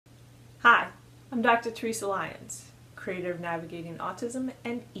Hi, I'm Dr. Teresa Lyons, creator of Navigating Autism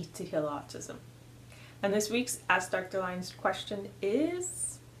and Eat to Heal Autism. And this week's Ask Dr. Lyons question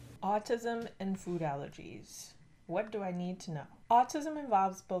is Autism and food allergies. What do I need to know? Autism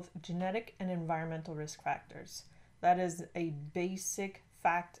involves both genetic and environmental risk factors. That is a basic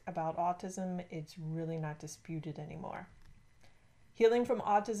fact about autism. It's really not disputed anymore. Healing from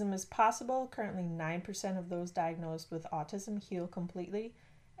autism is possible. Currently, 9% of those diagnosed with autism heal completely.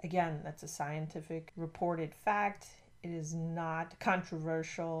 Again, that's a scientific reported fact. It is not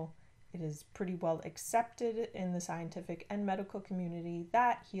controversial. It is pretty well accepted in the scientific and medical community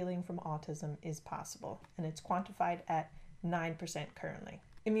that healing from autism is possible, and it's quantified at 9% currently.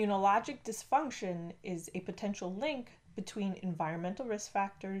 Immunologic dysfunction is a potential link between environmental risk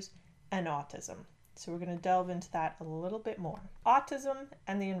factors and autism. So we're going to delve into that a little bit more. Autism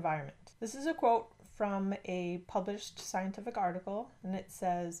and the environment. This is a quote from a published scientific article, and it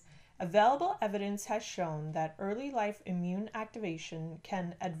says, available evidence has shown that early life immune activation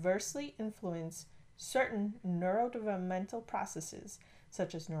can adversely influence certain neurodevelopmental processes,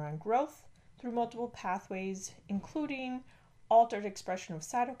 such as neuron growth, through multiple pathways, including altered expression of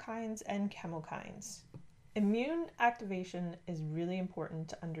cytokines and chemokines. Immune activation is really important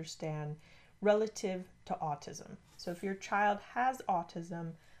to understand relative to autism. So if your child has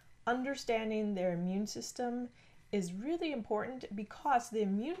autism, understanding their immune system is really important because the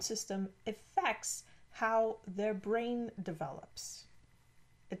immune system affects how their brain develops.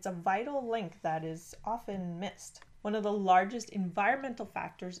 It's a vital link that is often missed. One of the largest environmental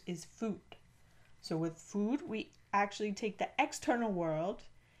factors is food. So with food, we actually take the external world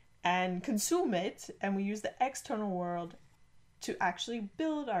and consume it, and we use the external world to actually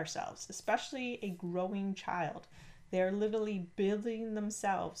build ourselves, especially a growing child. They're literally building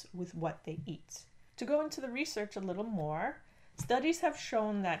themselves with what they eat. To go into the research a little more, studies have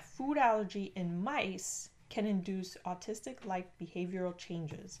shown that food allergy in mice can induce autistic-like behavioral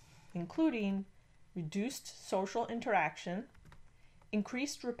changes, including reduced social interaction,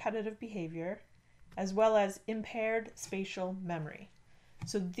 increased repetitive behavior, as well as impaired spatial memory.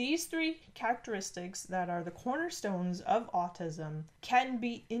 So these three characteristics that are the cornerstones of autism can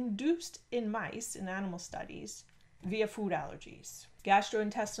be induced in mice in animal studies via food allergies.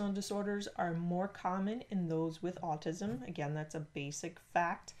 Gastrointestinal disorders are more common in those with autism. Again, that's a basic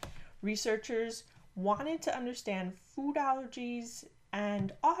fact. Researchers wanted to understand food allergies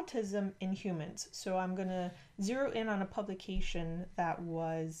and autism in humans. So I'm going to zero in on a publication that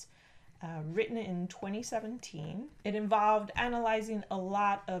was written in 2017. It involved analyzing a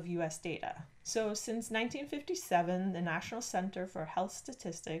lot of US data. So since 1957, the National Center for Health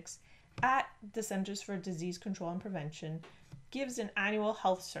Statistics at the Centers for Disease Control and Prevention gives an annual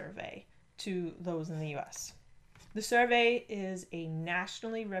health survey to those in the US. The survey is a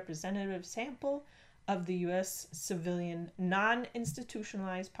nationally representative sample of the US civilian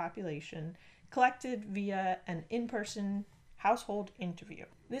non-institutionalized population collected via an in-person household interview.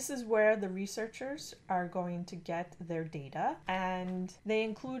 This is where the researchers are going to get their data, and they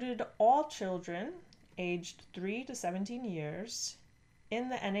included all children aged 3 to 17 years in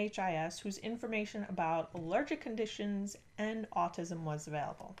the NHIS whose information about allergic conditions and autism was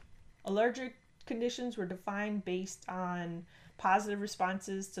available. Allergic conditions were defined based on positive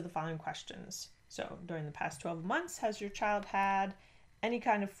responses to the following questions. So, during the past 12 months, has your child had any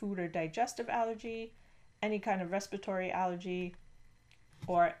kind of food or digestive allergy, any kind of respiratory allergy,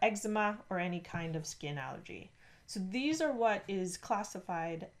 or eczema, or any kind of skin allergy? So these are what is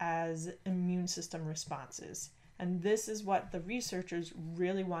classified as immune system responses. And this is what the researchers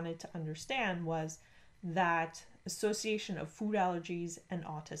really wanted to understand, was that association of food allergies and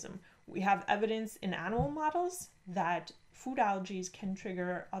autism. We have evidence in animal models that food allergies can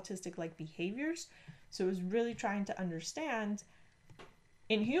trigger autistic-like behaviors. So it was really trying to understand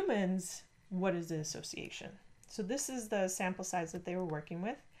in humans, what is the association? So this is the sample size that they were working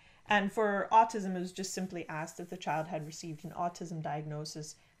with. And for autism, it was just simply asked if the child had received an autism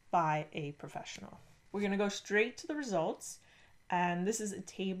diagnosis by a professional. We're going to go straight to the results. And this is a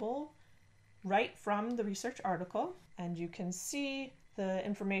table right from the research article. And you can see the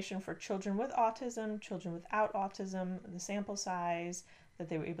information for children with autism, children without autism, the sample size that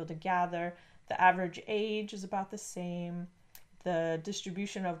they were able to gather. The average age is about the same. The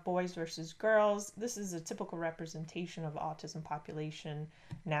distribution of boys versus girls. This is a typical representation of autism population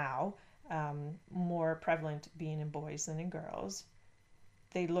now, more prevalent being in boys than in girls.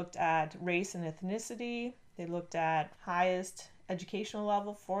 They looked at race and ethnicity. They looked at highest educational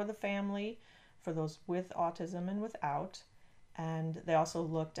level for the family, for those with autism and without. And they also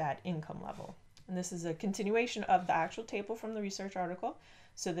looked at income level. And this is a continuation of the actual table from the research article.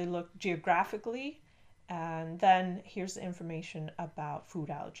 So they look geographically, and then here's the information about food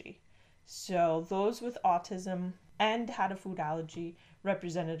allergy. So those with autism and had a food allergy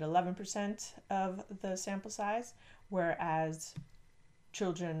represented 11% of the sample size, whereas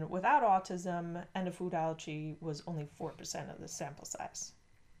children without autism and a food allergy was only 4% of the sample size.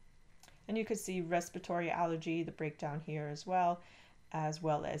 And you could see respiratory allergy, the breakdown here as well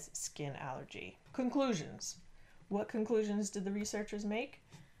as skin allergy. Conclusions. What conclusions did the researchers make?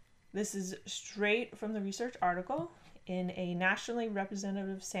 This is straight from the research article. In a nationally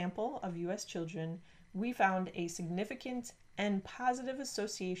representative sample of US children, we found a significant and positive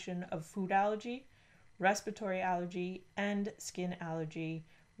association of food allergy, respiratory allergy, and skin allergy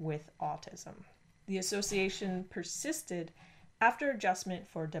with autism. The association persisted after adjustment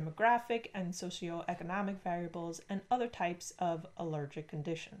for demographic and socioeconomic variables and other types of allergic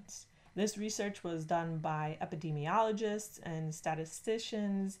conditions. This research was done by epidemiologists and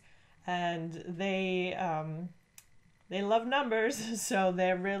statisticians, and they love numbers, so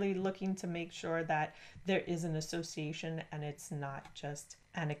they're really looking to make sure that there is an association and it's not just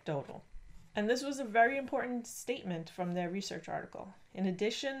anecdotal. And this was a very important statement from their research article. In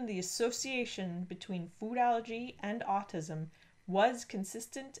addition, the association between food allergy and autism was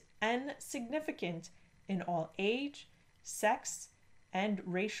consistent and significant in all age, sex, and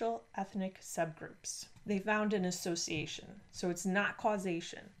racial ethnic subgroups. They found an association, so it's not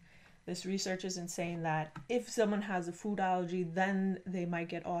causation. This research isn't saying that if someone has a food allergy, then they might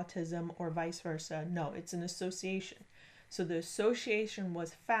get autism or vice versa. No, it's an association. So the association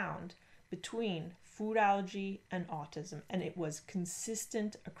was found between food allergy and autism, and it was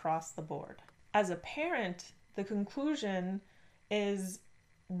consistent across the board. As a parent, the conclusion is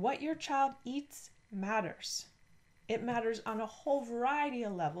what your child eats matters. It matters on a whole variety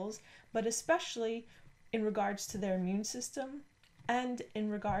of levels, but especially in regards to their immune system and in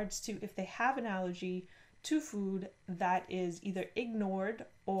regards to if they have an allergy to food that is either ignored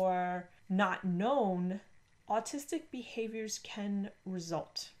or not known, autistic behaviors can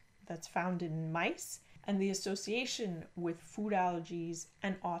result. That's found in mice, and the association with food allergies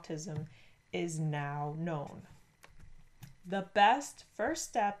and autism is now known. The best first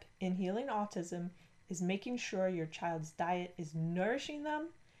step in healing autism is making sure your child's diet is nourishing them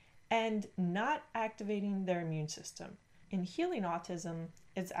and not activating their immune system. In healing autism,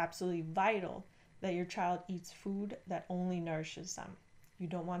 it's absolutely vital that your child eats food that only nourishes them. You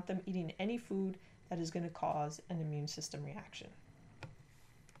don't want them eating any food that is going to cause an immune system reaction.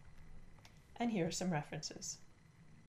 And here are some references.